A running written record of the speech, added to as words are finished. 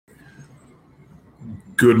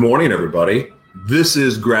Good morning, everybody. This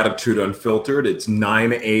is Gratitude Unfiltered. It's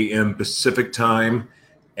 9 a.m. Pacific time,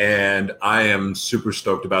 and I am super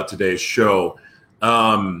stoked about today's show.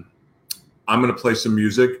 I'm going to play some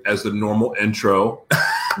music as the normal intro,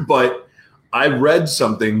 but I read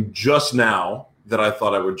something just now that I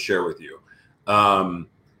thought I would share with you. I'm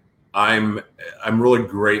really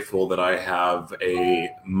grateful that I have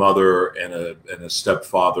a mother and a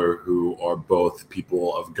stepfather who are both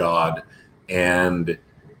people of God, and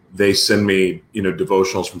they send me,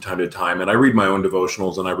 devotionals from time to time, and I read my own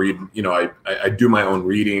devotionals, and I read, I do my own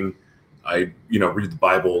reading. I, read the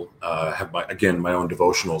Bible, have my own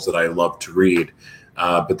devotionals that I love to read,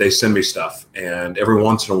 but they send me stuff, and every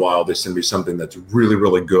once in a while they send me something that's really,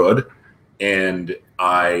 really good, and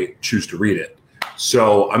I choose to read it.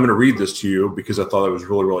 So I'm going to read this to you because I thought it was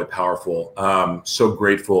really, really powerful. So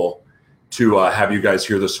grateful to have you guys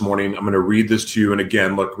here this morning. I'm going to read this to you. And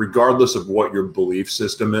again, look, regardless of what your belief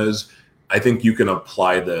system is, I think you can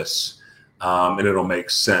apply this and it'll make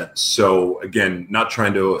sense. So again, not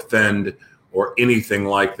trying to offend or anything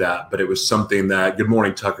like that, but it was something that, good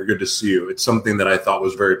morning, Tucker, good to see you. It's something that I thought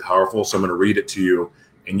was very powerful. So I'm going to read it to you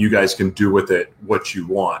and you guys can do with it what you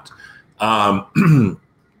want. And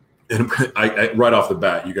I right off the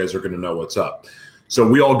bat, you guys are going to know what's up. So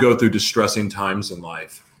we all go through distressing times in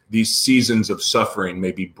life. These seasons of suffering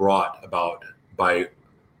may be brought about by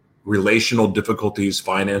relational difficulties,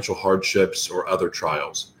 financial hardships, or other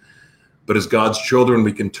trials. But as God's children,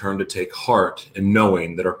 we can turn to take heart in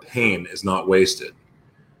knowing that our pain is not wasted.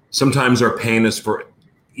 Sometimes our pain is for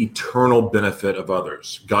eternal benefit of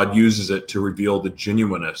others. God uses it to reveal the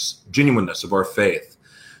genuineness of our faith,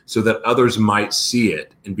 so that others might see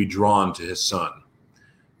it and be drawn to his son.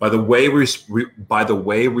 By the way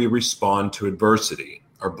we respond to adversity,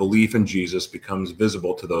 our belief in Jesus becomes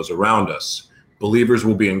visible to those around us. Believers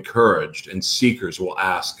will be encouraged, and seekers will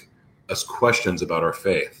ask us questions about our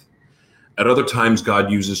faith. At other times,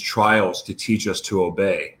 God uses trials to teach us to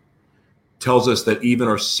obey. Tells us that even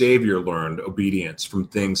our Savior learned obedience from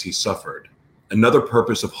things he suffered. Another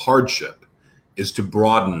purpose of hardship is to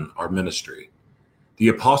broaden our ministry. The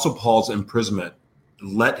Apostle Paul's imprisonment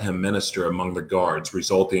let him minister among the guards,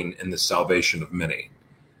 resulting in the salvation of many.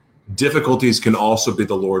 Difficulties can also be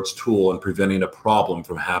the Lord's tool in preventing a problem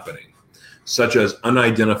from happening, such as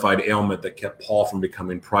unidentified ailment that kept Paul from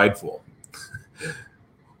becoming prideful.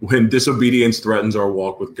 When disobedience threatens our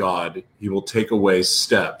walk with God, he will take away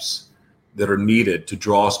steps that are needed to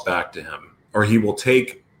draw us back to him, or he will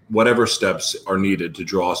take whatever steps are needed to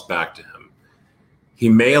draw us back to him. He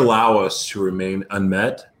may allow us to remain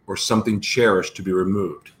unmet or something cherished to be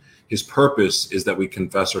removed. His purpose is that we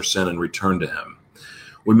confess our sin and return to him.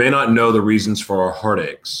 We may not know the reasons for our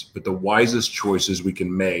heartaches, but the wisest choices we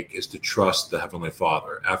can make is to trust the Heavenly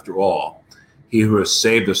Father. After all, he who has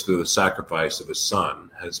saved us through the sacrifice of his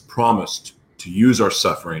Son has promised to use our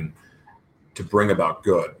suffering to bring about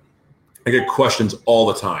good. I get questions all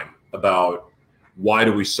the time about, why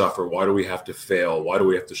do we suffer? Why do we have to fail? Why do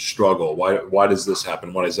we have to struggle? Why does this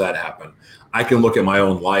happen? Why does that happen? I can look at my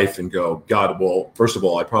own life and go, God, well, first of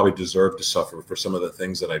all, I probably deserve to suffer for some of the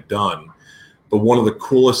things that I've done. But one of the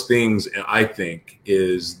coolest things, I think,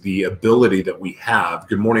 is the ability that we have.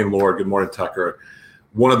 Good morning, Lord. Good morning, Tucker.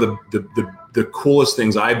 One of the coolest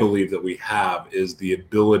things I believe that we have is the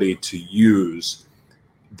ability to use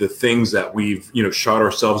the things that we've, shot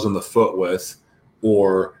ourselves in the foot with,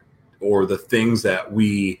 or the things that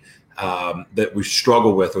we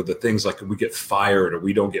struggle with, or the things like we get fired or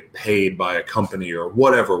we don't get paid by a company or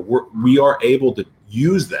whatever, we are able to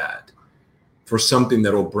use that for something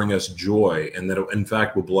that will bring us joy and that in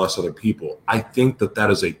fact will bless other people. I think that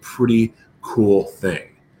is a pretty cool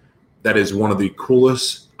thing. That is one of the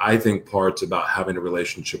coolest, I think, parts about having a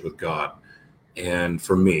relationship with God, and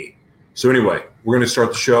for me. So anyway, we're going to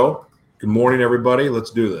start the show. Good morning, everybody.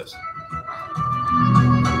 Let's do this.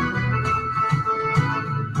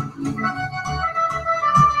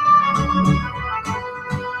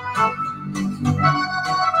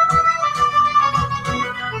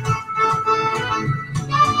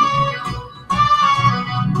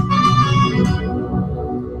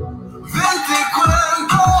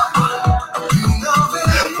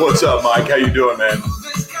 What's up, Mike? How you doing, man?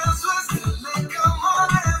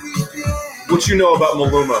 What you know about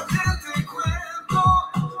Maluma?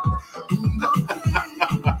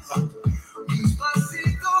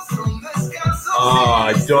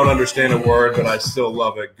 I don't understand a word, but I still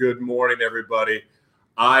love it. Good morning, everybody.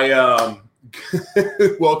 Welcome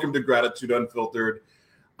to Gratitude Unfiltered,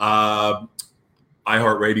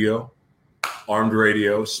 iHeartRadio, Armed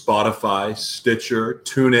Radio, Spotify, Stitcher,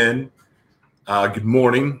 TuneIn. Good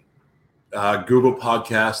morning. Google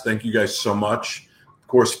Podcast. Thank you guys so much. Of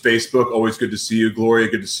course, Facebook, always good to see you. Gloria,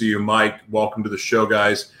 good to see you. Mike, welcome to the show,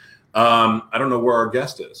 guys. I don't know where our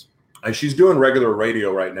guest is. She's doing regular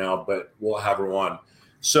radio right now, but we'll have her on.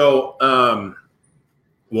 So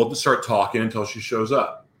we'll just start talking until she shows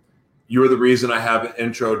up. You're the reason I have an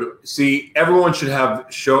intro. See, everyone should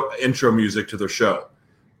have intro music to their show.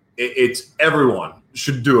 It's everyone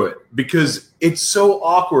should do it because it's so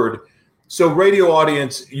awkward. So radio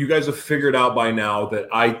audience, you guys have figured out by now that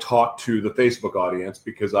I talk to the Facebook audience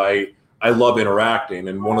because I love interacting.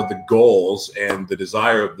 And one of the goals and the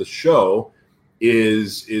desire of the show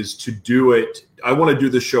is to do it. I want to do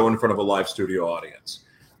the show in front of a live studio audience.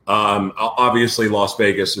 Obviously, Las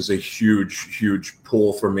Vegas is a huge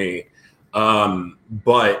pull for me.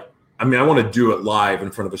 But I mean, I want to do it live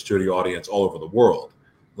in front of a studio audience all over the world.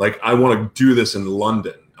 Like I want to do this in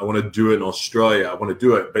London. I want to do it in Australia. I want to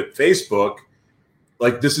do it. But Facebook,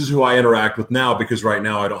 like this is who I interact with now because right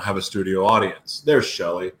now I don't have a studio audience. There's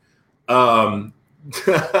Shelly.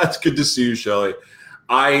 That's good to see you, Shelly.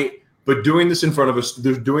 But doing this in front of us,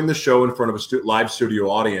 doing the show in front of a live studio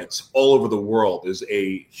audience all over the world is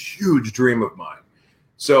a huge dream of mine.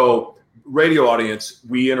 So radio audience,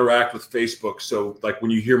 we interact with Facebook. So like when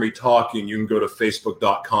you hear me talking, you can go to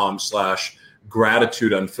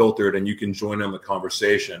facebook.com/gratitude unfiltered and you can join in the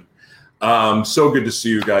conversation. So good to see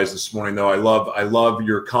you guys this morning though. I love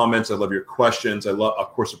your comments. I love your questions. I love,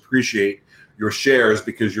 of course, appreciate your shares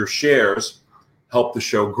because your shares help the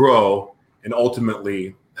show grow and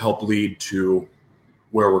ultimately help lead to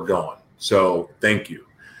where we're going. So thank you.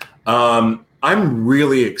 I'm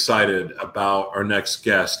really excited about our next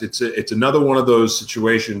guest. It's another one of those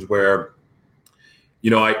situations where,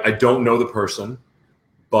 you know, I don't know the person,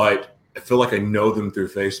 but I feel like I know them through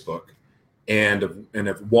Facebook and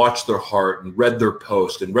have watched their heart and read their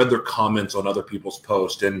post and read their comments on other people's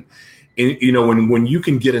posts. And you know, when you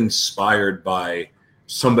can get inspired by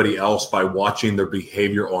somebody else by watching their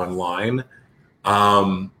behavior online,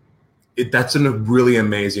 that's a really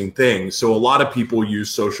amazing thing. So a lot of people use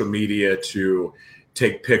social media to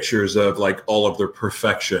take pictures of like all of their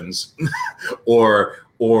perfections or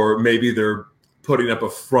maybe they're putting up a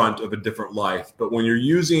front of a different life. But when you're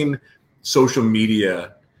using social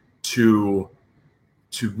media to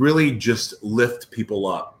really just lift people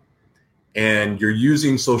up and you're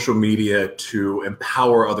using social media to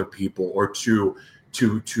empower other people or to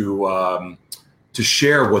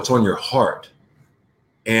share what's on your heart,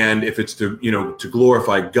 and if it's to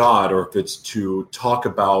glorify God or if it's to talk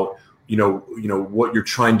about what you're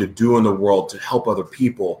trying to do in the world to help other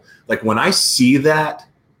people, like when I see that,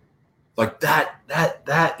 like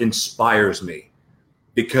that inspires me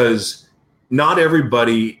because not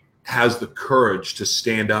everybody has the courage to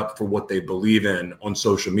stand up for what they believe in on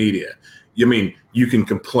social media. I mean, you can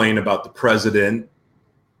complain about the president,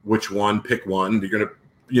 which one, pick one. You're going to,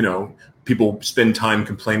 people spend time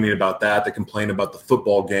complaining about that. They complain about the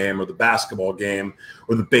football game or the basketball game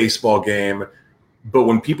or the baseball game. But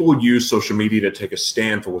when people use social media to take a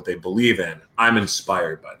stand for what they believe in, I'm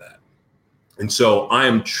inspired by that. And so I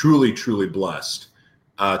am truly, truly blessed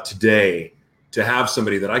today to have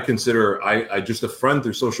somebody that I consider I just a friend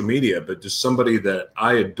through social media, but just somebody that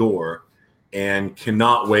I adore and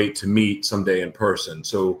cannot wait to meet someday in person.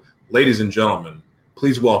 So ladies and gentlemen,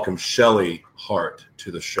 please welcome Shelly Hart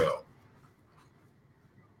to the show.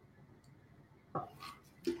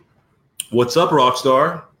 What's up,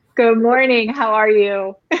 Rockstar? Good morning. How are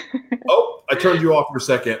you? Oh, I turned you off for a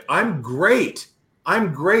second. I'm great.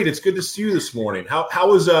 It's good to see you this morning. How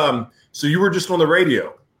was so you were just on the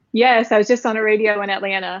radio? Yes, I was just on a radio in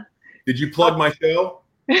Atlanta. Did you plug my show?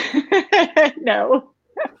 No.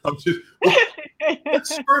 I'm just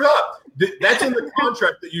let's screw it up. That's in the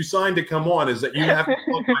contract that you signed to come on, is that you have to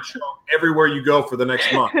plug my show everywhere you go for the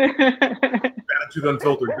next month. Gratitude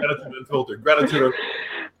Unfiltered, Gratitude Unfiltered, Gratitude Unfiltered.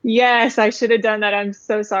 Yes, I should have done that. I'm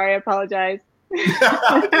so sorry. I apologize.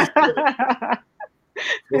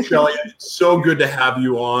 Well, Shelly, it's so good to have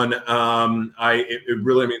you on. It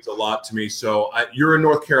really means a lot to me. So you're in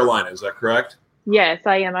North Carolina, is that correct? Yes,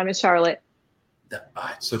 I am. I'm in Charlotte.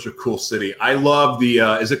 It's such a cool city. I love the.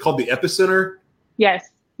 Is it called the Epicenter? Yes.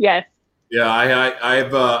 Yeah,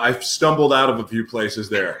 I've stumbled out of a few places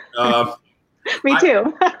there. Me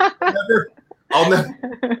too. I'll never.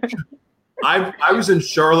 I was in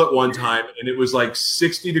Charlotte one time and it was like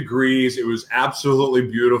 60 degrees. It was absolutely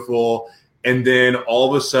beautiful. And then all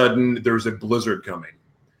of a sudden there was a blizzard coming.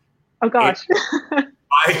 Oh gosh.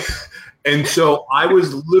 And so I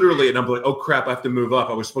was literally, and I'm like, oh crap, I have to move up.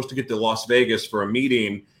 I was supposed to get to Las Vegas for a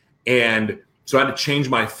meeting. And so I had to change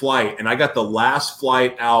my flight, and I got the last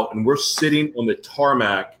flight out, and we're sitting on the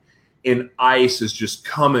tarmac and ice is just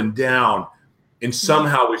coming down, and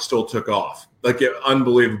somehow we still took off. Like,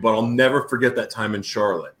 unbelievable. I'll never forget that time in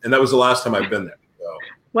Charlotte. And that was the last time I've been there. So.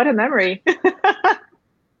 What a memory.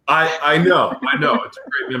 I know. It's a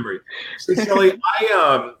great memory. So Shelly,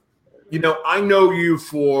 I know you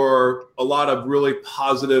for a lot of really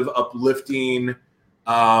positive, uplifting,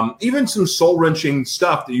 even some soul-wrenching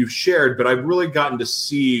stuff that you've shared, but I've really gotten to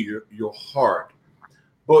see your heart.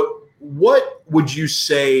 But what would you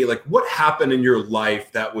say, like, what happened in your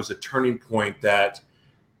life that was a turning point that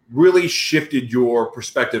really shifted your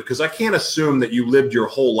perspective? Because I can't assume that you lived your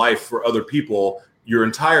whole life for other people your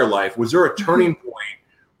entire life. Was there a turning point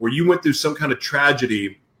where you went through some kind of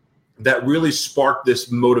tragedy that really sparked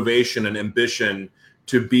this motivation and ambition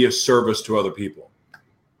to be of service to other people?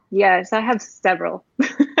 Yes, I have several.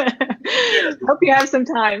 Hope you have some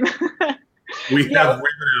time. We have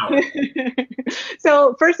women out.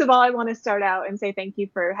 So first of all, I want to start out and say thank you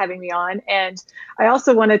for having me on. And I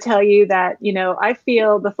also want to tell you that, I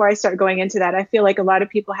feel, before I start going into that, I feel like a lot of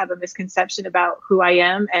people have a misconception about who I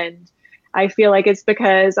am. And I feel like it's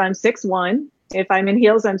because I'm 6'1". If I'm in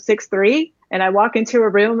heels, I'm 6'3", and I walk into a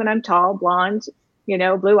room and I'm tall, blonde,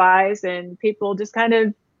 blue eyes, and people just kind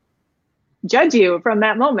of judge you from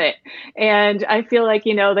that moment. And I feel like,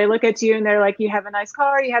 they look at you and they're like, you have a nice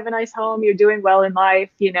car, you have a nice home, you're doing well in life,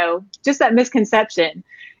 just that misconception.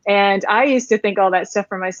 And I used to think all that stuff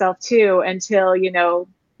for myself too, until,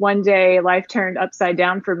 one day life turned upside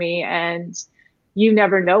down for me, and you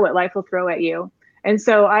never know what life will throw at you. And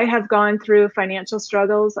so I have gone through financial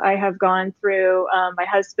struggles. I have gone through my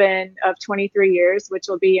husband of 23 years, which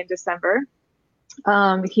will be in December.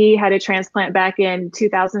 He had a transplant back in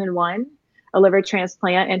 2001, a liver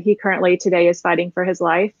transplant, and he currently today is fighting for his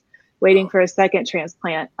life, waiting for a second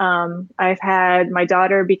transplant. I've had, my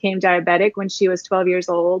daughter became diabetic when she was 12 years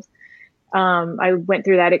old. I went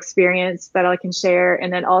through that experience that I can share.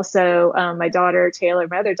 And then also my daughter, Taylor,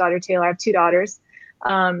 my other daughter, Taylor, I have two daughters.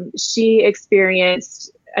 She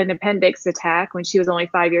experienced an appendix attack when she was only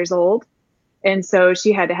 5 years old. And so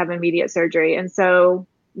she had to have immediate surgery. And so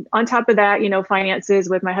on top of that, finances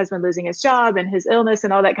with my husband losing his job and his illness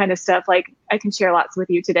and all that kind of stuff, like, I can share lots with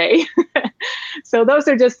you today. So those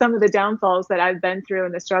are just some of the downfalls that I've been through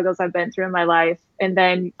and the struggles I've been through in my life. And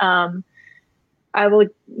then, I will,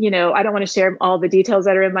 I don't want to share all the details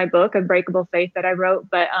that are in my book, Unbreakable Faith, that I wrote,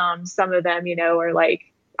 but, some of them, are like,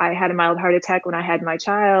 I had a mild heart attack when I had my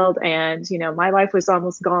child, and, my life was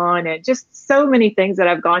almost gone, and just so many things that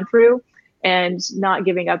I've gone through. And not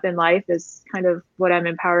giving up in life is kind of what I'm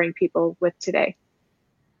empowering people with today.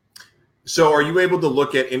 So are you able to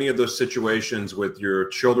look at any of those situations with your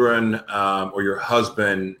children or your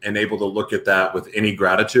husband and able to look at that with any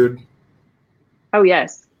gratitude? Oh,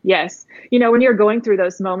 yes. Yes. When you're going through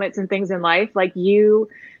those moments and things in life, like,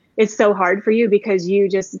 it's so hard for you because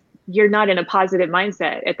you're not in a positive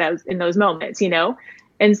mindset in those moments,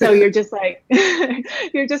 And so you're just like,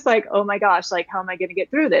 oh my gosh, like, how am I going to get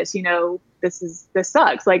through this? This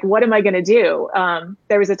sucks. Like, what am I going to do?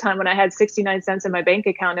 There was a time when I had 69 cents in my bank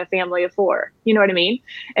account, a family of 4, you know what I mean?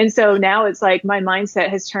 And so now it's like my mindset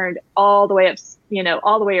has turned all the way up,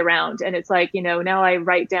 all the way around. And it's like, now I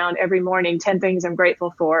write down every morning 10 things I'm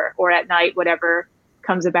grateful for, or at night, whatever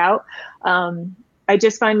comes about. I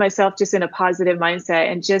just find myself just in a positive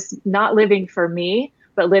mindset and just not living for me,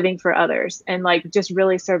 but living for others, and like just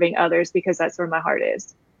really serving others, because that's where my heart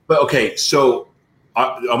is. But okay, so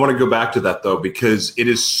I want to go back to that though, because it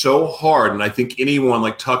is so hard. And I think anyone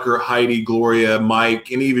like Tucker, Heidi, Gloria,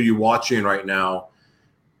 Mike, any of you watching right now,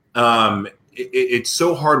 it's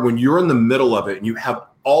so hard when you're in the middle of it and you have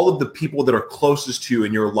all of the people that are closest to you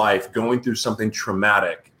in your life going through something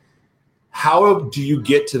traumatic. How do you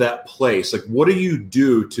get to that place? Like, what do you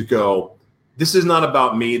do to go, this is not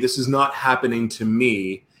about me, this is not happening to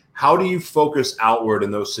me? How do you focus outward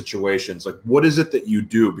in those situations? Like, what is it that you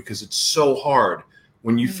do? Because it's so hard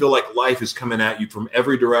when you feel like life is coming at you from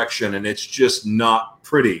every direction and it's just not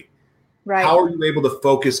pretty. Right. How are you able to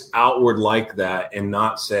focus outward like that and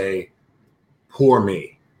not say, poor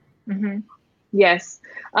me? Mm-hmm. Yes.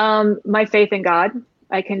 My faith in God,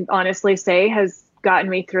 I can honestly say, has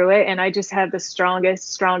gotten me through it. And I just have the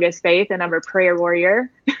strongest faith, and I'm a prayer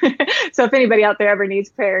warrior. So if anybody out there ever needs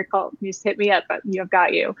prayer, just hit me up. I've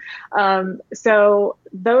got you. So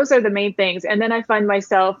those are the main things. And then I find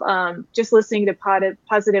myself just listening to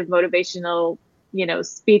positive motivational,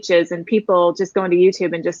 speeches, and people just going to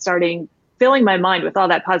YouTube and just filling my mind with all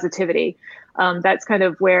that positivity. That's kind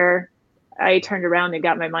of where I turned around and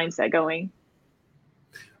got my mindset going.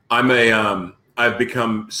 I've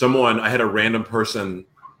become someone, I had a random person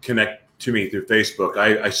connect to me through Facebook.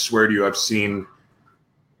 I swear to you, I've seen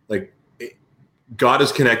like God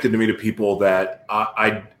has connected me to people that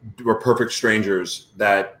I were perfect strangers,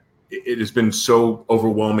 that it has been so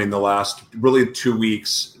overwhelming the last really 2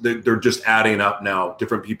 weeks. They're just adding up now,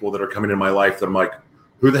 different people that are coming in my life that I'm like,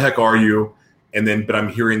 who the heck are you? But I'm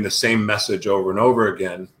hearing the same message over and over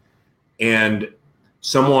again. And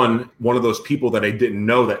one of those people that I didn't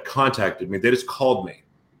know that contacted me, they just called me,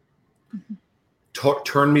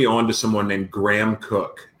 turned me on to someone named Graham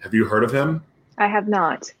Cook. Have you heard of him? I have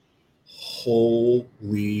not.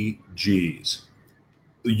 Holy jeez.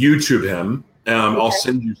 YouTube him. I'll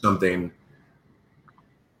send you something.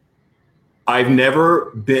 I've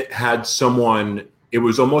never had someone, it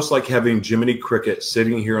was almost like having Jiminy Cricket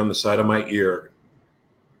sitting here on the side of my ear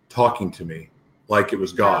talking to me like it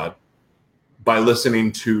was God by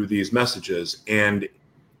listening to these messages. And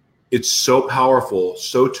it's so powerful,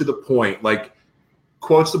 so to the point, like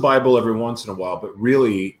quotes the Bible every once in a while, but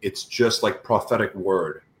really it's just like prophetic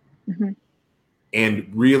word. Mm-hmm.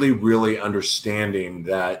 And really, really understanding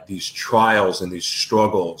that these trials and these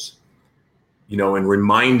struggles, and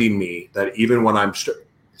reminding me that even when I'm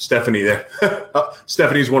Stephanie,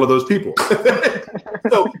 Stephanie's one of those people.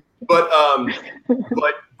 But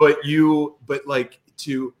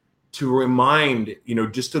to remind,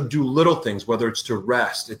 just to do little things, whether it's to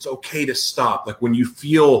rest, it's okay to stop. Like when you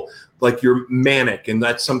feel like you're manic, and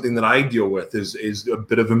that's something that I deal with is a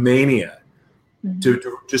bit of a mania.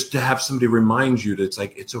 Mm-hmm. To have somebody remind you that it's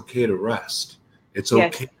like, it's okay to rest. It's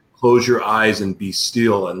okay to close your eyes and be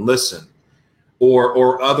still and listen,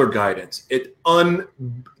 or other guidance.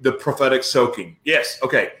 The prophetic soaking. Yes.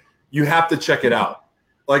 Okay. You have to check it out.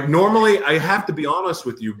 Like normally I have to be honest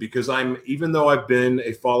with you, because even though I've been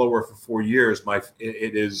a follower for 4 years,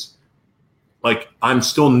 it is like, I'm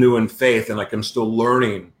still new in faith and like, I'm still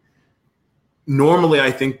learning. Normally I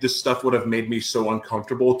think this stuff would have made me so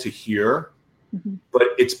uncomfortable to hear. Mm-hmm. But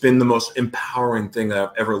it's been the most empowering thing that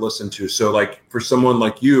I've ever listened to. So like for someone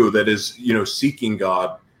like you that is, seeking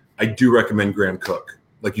God, I do recommend Graham Cook.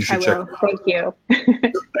 Like you should check him out. Thank you.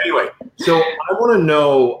 Anyway, so I want to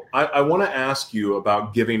know, I want to ask you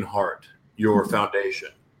about Giving Heart, your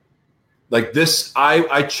foundation. Like this,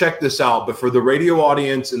 I checked this out, but for the radio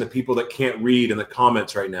audience and the people that can't read in the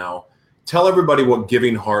comments right now, tell everybody what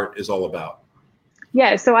Giving Heart is all about.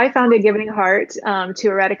 Yeah, so I founded Giving Heart to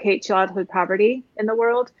eradicate childhood poverty in the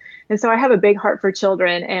world. And so I have a big heart for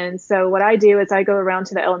children. And so what I do is I go around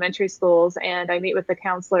to the elementary schools and I meet with the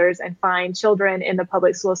counselors and find children in the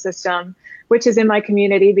public school system, which is in my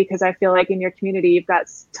community, because I feel like in your community, you've got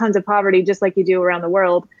tons of poverty, just like you do around the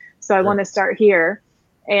world. So I want to start here.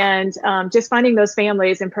 And just finding those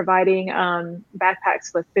families and providing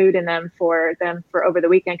backpacks with food in them for over the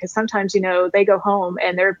weekend. Because sometimes, they go home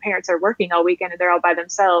and their parents are working all weekend and they're all by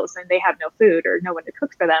themselves and they have no food or no one to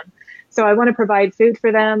cook for them. So I want to provide food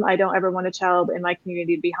for them. I don't ever want a child in my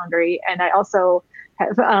community to be hungry. And I also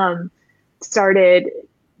have started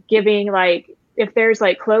giving, like, if there's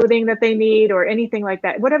like clothing that they need or anything like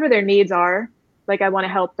that, whatever their needs are. Like I want to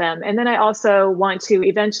help them. And then I also want to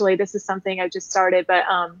eventually, this is something I've just started, but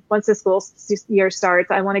once the school year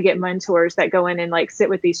starts, I want to get mentors that go in and like sit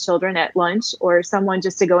with these children at lunch, or someone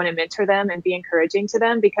just to go in and mentor them and be encouraging to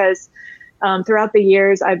them. Because throughout the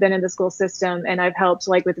years I've been in the school system and I've helped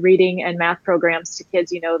like with reading and math programs to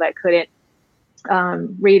kids, that couldn't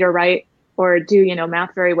read or write or do,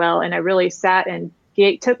 math very well. And I really sat and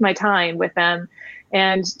took my time with them.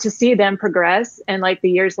 And to see them progress and like the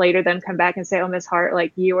years later, them come back and say, oh, Ms. Hart,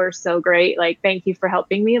 like you are so great. Like, thank you for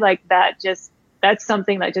helping me. Like that's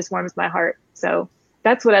something that just warms my heart. So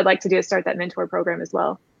that's what I'd like to do, is start that mentor program as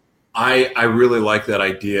well. I really like that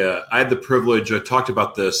idea. I had the privilege, I talked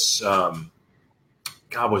about this,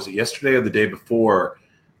 was it yesterday or the day before?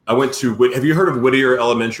 I went to, have you heard of Whittier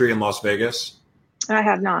Elementary in Las Vegas? I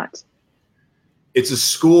have not. It's a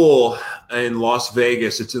school in Las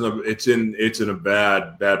Vegas. It's in a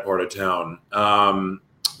bad part of town.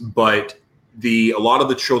 But a lot of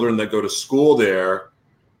the children that go to school there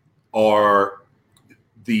are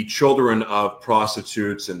the children of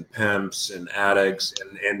prostitutes and pimps and addicts,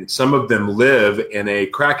 and some of them live in a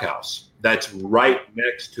crack house that's right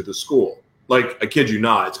next to the school. Like, I kid you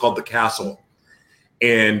not, it's called the Castle.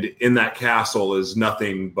 And in that castle is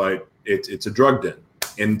nothing but it's a drug den.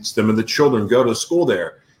 And some of the children go to school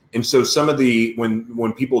there. And so some of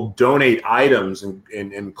when people donate items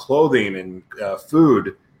and clothing and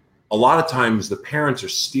food, a lot of times the parents are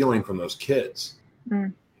stealing from those kids,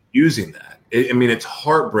 using that. It's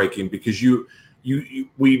heartbreaking, because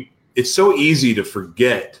it's so easy to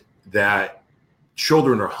forget that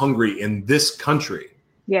children are hungry in this country.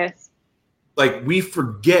 Yes. Like we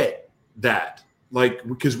forget that. like,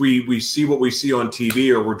 because we see what we see on TV,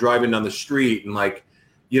 or we're driving down the street, and like,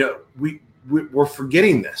 you know, we're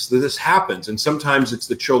forgetting that this happens. And sometimes it's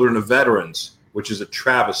the children of veterans, which is a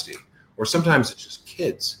travesty, or sometimes it's just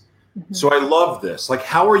kids. Mm-hmm. So I love this. Like,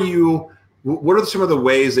 what are some of the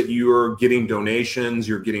ways that you're getting donations,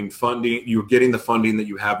 you're getting funding, you're getting the funding that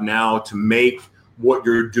you have now to make what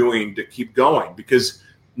you're doing to keep going? Because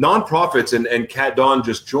nonprofits, and Kat Dawn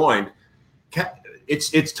just joined,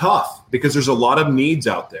 it's tough because there's a lot of needs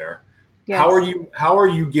out there. Yes. How are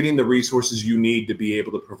you getting the resources you need to be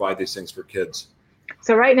able to provide these things for kids?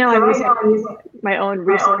 So right now I'm using my own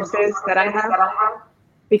resources that I have,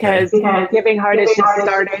 because Giving Heart has just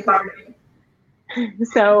started.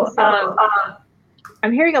 So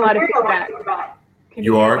I'm hearing a lot of feedback.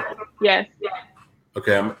 You are? Yes.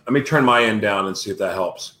 Okay, let me turn my end down and see if that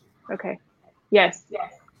helps. Okay. Yes.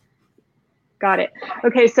 Got it.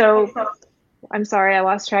 Okay, so I'm sorry, I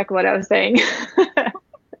lost track of what I was saying.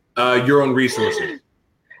 Your own resources.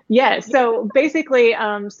 Yes. So basically,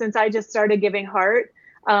 since I just started Giving Heart,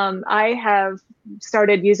 I have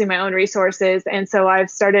started using my own resources. And so I've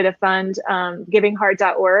started a fund,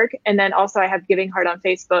 givingheart.org. And then also I have Giving Heart on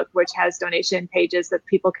Facebook, which has donation pages that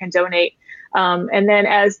people can donate. And then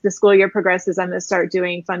as the school year progresses, I'm going to start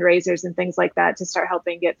doing fundraisers and things like that to start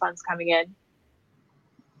helping get funds coming in.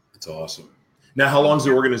 That's awesome. Now, how long has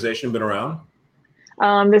the organization been around?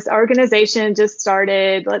 This organization just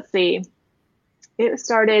started, it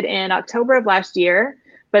started in October of last year,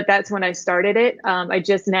 but that's when I started it. I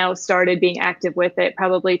just now started being active with it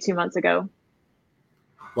probably 2 months ago.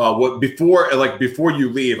 Well, before you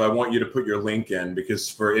leave, I want you to put your link in, because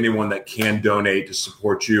for anyone that can donate to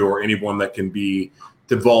support you, or anyone that can be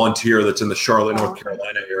the volunteer that's in the Charlotte, North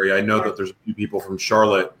Carolina area. I know that there's a few people from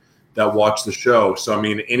Charlotte that watch the show. So, I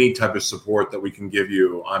mean, any type of support that we can give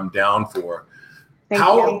you, I'm down for.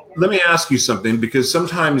 Let me ask you something, because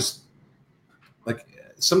sometimes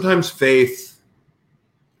faith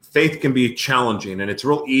can be challenging, and it's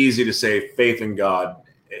real easy to say faith in God,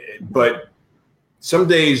 but some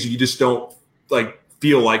days you just don't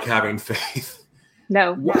feel like having faith.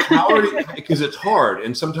 No. Because it's hard,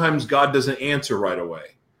 and sometimes God doesn't answer right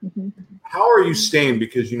away. Mm-hmm. How are you staying?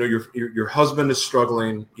 Because, you know, your husband is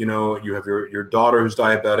struggling, you know, you have your daughter who's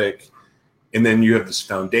diabetic, and then you have this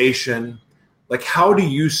foundation. Like, how do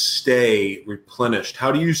you stay replenished? How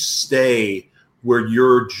do you stay where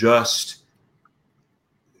you're just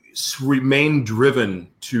remain driven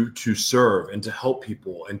to serve and to help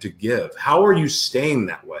people and to give? How are you staying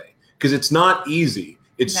that way? Because it's not easy.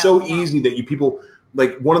 It's so easy that people,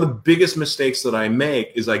 like, one of the biggest mistakes that I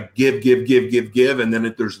make is I give, and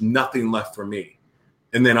then there's nothing left for me.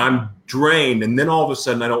 And then I'm drained, and then all of a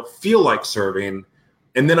sudden I don't feel like serving,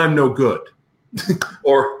 and then I'm no good.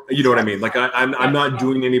 Or, you know what I mean? Like, I'm not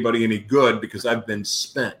doing anybody any good because I've been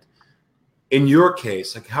spent. In your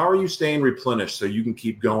case, like, how are you staying replenished so you can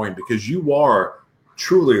keep going? Because you are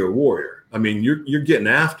truly a warrior. I mean, you're getting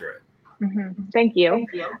after it. Mm-hmm. Thank you.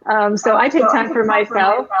 So I take time for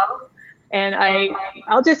myself, and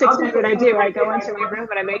I'll just explain what I do. I go into my room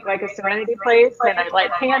and I make like a serenity place, and I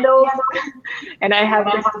light candles, and I have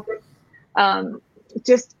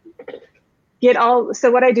this,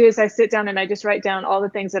 so what I do is I sit down and I just write down all the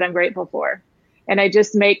things that I'm grateful for. And I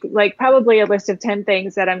just make like probably a list of 10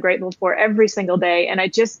 things that I'm grateful for every single day. And I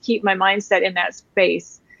just keep my mindset in that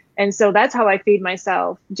space. And so that's how I feed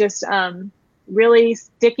myself. Just really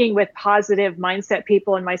sticking with positive mindset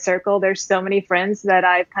people in my circle. There's so many friends that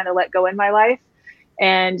I've kind of let go in my life.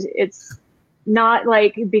 And it's not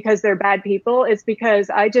like because they're bad people. It's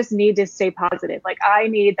because I just need to stay positive. Like, I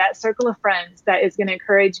need that circle of friends that is going to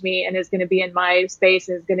encourage me and is going to be in my space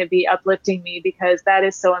and is going to be uplifting me, because that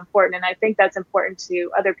is so important. And I think that's important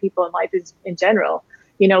to other people in life in general.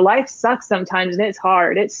 You know, life sucks sometimes, and it's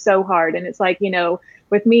hard. It's so hard. And it's like, you know,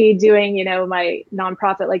 with me doing, you know, my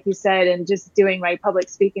nonprofit, like you said, and just doing my public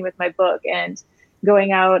speaking with my book, and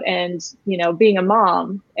going out and, you know, being a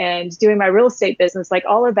mom and doing my real estate business, like,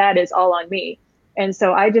 all of that is all on me. And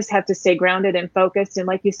so I just have to stay grounded and focused. And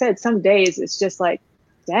like you said, some days it's just like,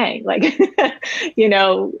 dang, like, you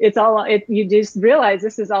know, you just realize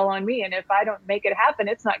this is all on me. And if I don't make it happen,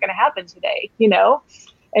 it's not going to happen today, you know?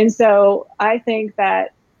 And so I think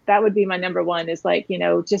that would be my number one, is like, you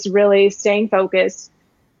know, just really staying focused.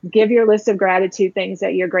 Give your list of gratitude things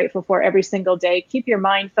that you're grateful for every single day. Keep your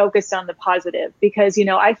mind focused on the positive, because, you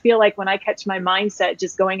know, I feel like when I catch my mindset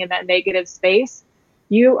just going in that negative space,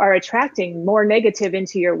 you are attracting more negative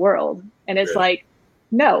into your world. And it's like,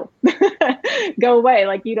 no, go away.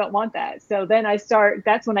 Like, you don't want that. So then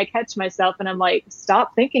that's when I catch myself and I'm like,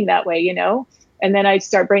 stop thinking that way, you know? And then I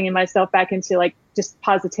start bringing myself back into like just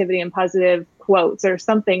positivity and positive, quotes or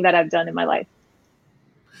something that I've done in my life.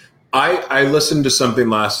 I listened to something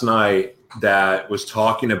last night that was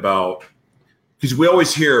talking about, because we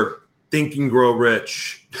always hear think and grow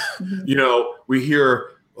rich. Mm-hmm. We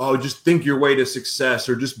hear, oh, just think your way to success,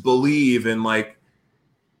 or just believe. And like,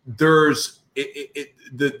 there's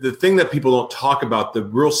the thing that people don't talk about, the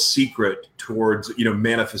real secret towards,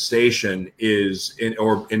 manifestation is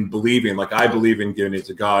in believing. Like, I believe in giving it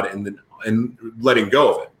to God and letting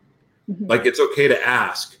go of it. Mm-hmm. Like, it's okay to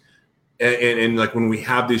ask. And like, when we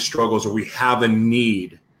have these struggles or we have a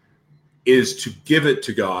need, is to give it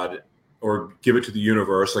to God or give it to the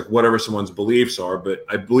universe, like whatever someone's beliefs are. But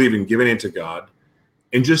I believe in giving it to God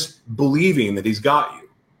and just believing that he's got you.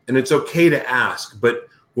 And it's okay to ask. But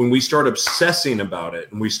when we start obsessing about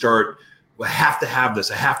it and we start, I have to have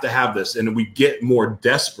this, and we get more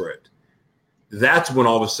desperate, that's when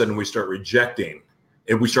all of a sudden we start rejecting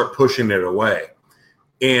and we start pushing it away.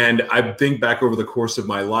 And I think back over the course of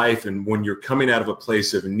my life, and when you're coming out of a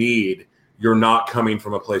place of need, you're not coming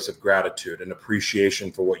from a place of gratitude and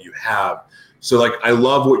appreciation for what you have. So like, I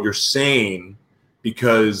love what you're saying,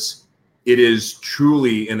 because it is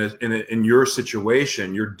truly in your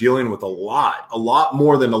situation, you're dealing with a lot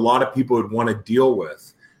more than a lot of people would want to deal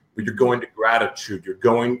with. But you're going to gratitude.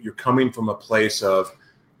 You're coming from a place of,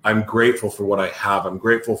 I'm grateful for what I have. I'm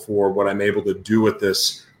grateful for what I'm able to do with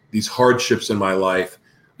these hardships in my life.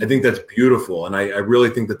 I think that's beautiful. And I really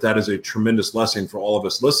think that is a tremendous lesson for all of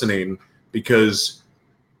us listening, because,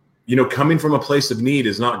 coming from a place of need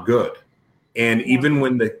is not good. And even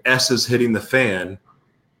when the S is hitting the fan,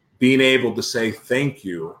 being able to say thank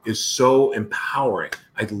you is so empowering.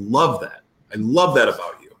 I love that. I love that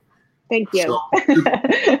about you. Thank you. So,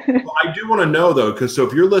 I do want to know, though, because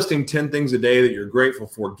if you're listing 10 things a day that you're grateful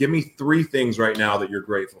for, give me 3 things right now that you're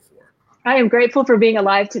grateful for. I am grateful for being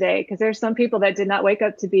alive today, because there's some people that did not wake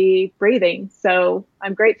up to be breathing. So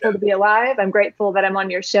I'm grateful to be alive. I'm grateful that I'm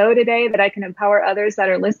on your show today, that I can empower others that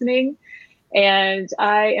are listening. And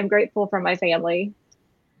I am grateful for my family.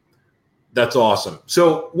 That's awesome.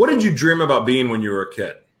 So what did you dream about being when you were a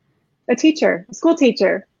kid? A teacher, a school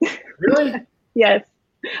teacher. Really? Yes.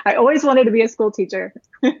 I always wanted to be a school teacher.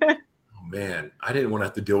 Oh, man, I didn't want to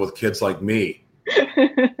have to deal with kids like me.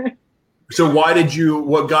 So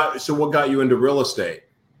what got you into real estate?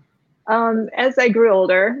 As I grew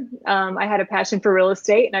older, I had a passion for real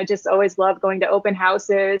estate, and I just always loved going to open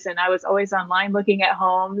houses, and I was always online looking at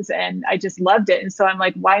homes, and I just loved it. And so I'm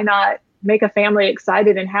like, why not make a family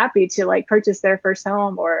excited and happy to like purchase their first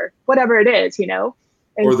home or whatever it is, And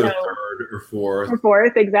or their third or fourth. Or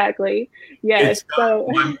fourth, exactly. Yes. So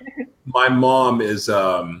my mom has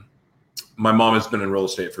been in real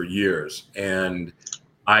estate for years, and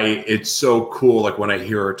it's so cool. Like, when I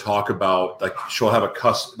hear her talk about, like, she'll have a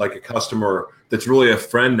customer that's really a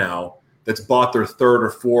friend now, that's bought their third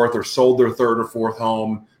or fourth or sold their third or fourth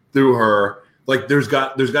home through her. Like, there's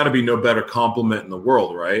got to be no better compliment in the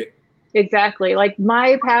world, right? Exactly. Like,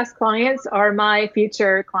 my past clients are my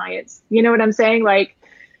future clients. You know what I'm saying? Like,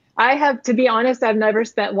 to be honest, I've never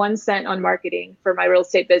spent 1 cent on marketing for my real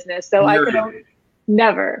estate business. So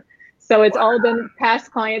never. So it's all been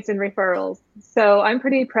past clients and referrals. So I'm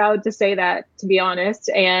pretty proud to say that, to be honest.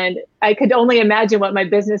 And I could only imagine what my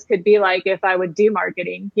business could be like if I would do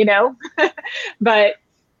marketing, but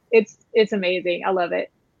it's amazing. I love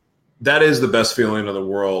it. That is the best feeling in the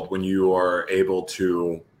world, when you are able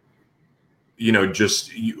to,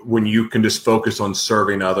 when you can just focus on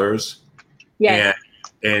serving others. Yes.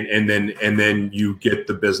 And then you get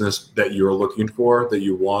the business that you're looking for, that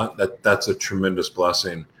you want. That's a tremendous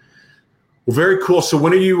blessing. Well, very cool. So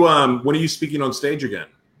when are you speaking on stage again?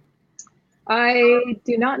 I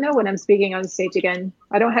do not know when I'm speaking on stage again.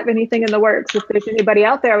 I don't have anything in the works. If there's anybody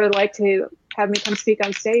out there who would like to have me come speak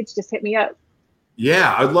on stage, just hit me up.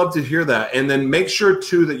 Yeah, I'd love to hear that. And then make sure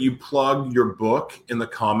too that you plug your book in the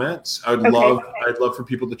comments. I'd love for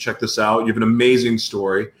people to check this out. You have an amazing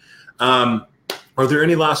story. Are there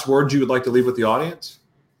any last words you would like to leave with the audience?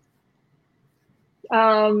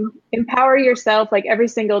 Empower yourself, like, every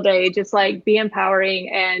single day. Just like, be empowering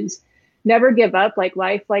and never give up. Like,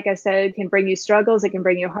 life, like I said, can bring you struggles. It can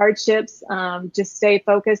bring you hardships. Just stay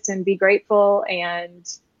focused and be grateful and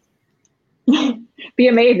be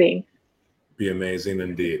amazing. Be amazing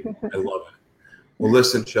indeed. I love it. Well,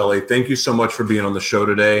 listen, Shelly, thank you so much for being on the show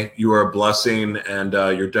today. You are a blessing, and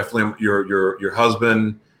you're definitely your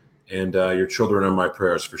husband and your children are my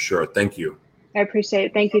prayers for sure. Thank you. I appreciate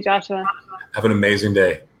it. Thank you, Joshua. Have an amazing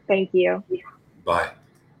day. Thank you. Bye.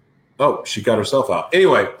 Oh, she got herself out.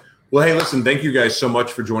 Anyway, well, hey, listen, thank you guys so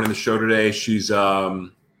much for joining the show today. She's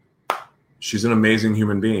She's an amazing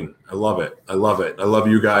human being. I love it. I love it. I love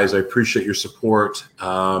you guys. I appreciate your support.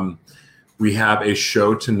 We have a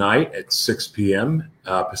show tonight at 6 p.m.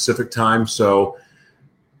 Pacific time. So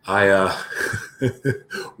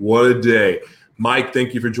what a day. Mike,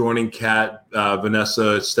 thank you for joining. Kat,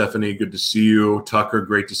 Vanessa, Stephanie, good to see you. Tucker,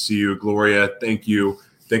 great to see you. Gloria, thank you.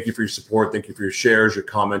 Thank you for your support. Thank you for your shares, your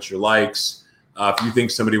comments, your likes. If you think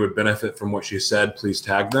somebody would benefit from what she said, please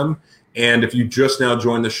tag them. And if you just now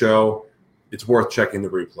joined the show, it's worth checking the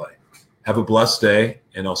replay. Have a blessed day,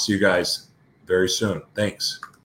 and I'll see you guys very soon. Thanks.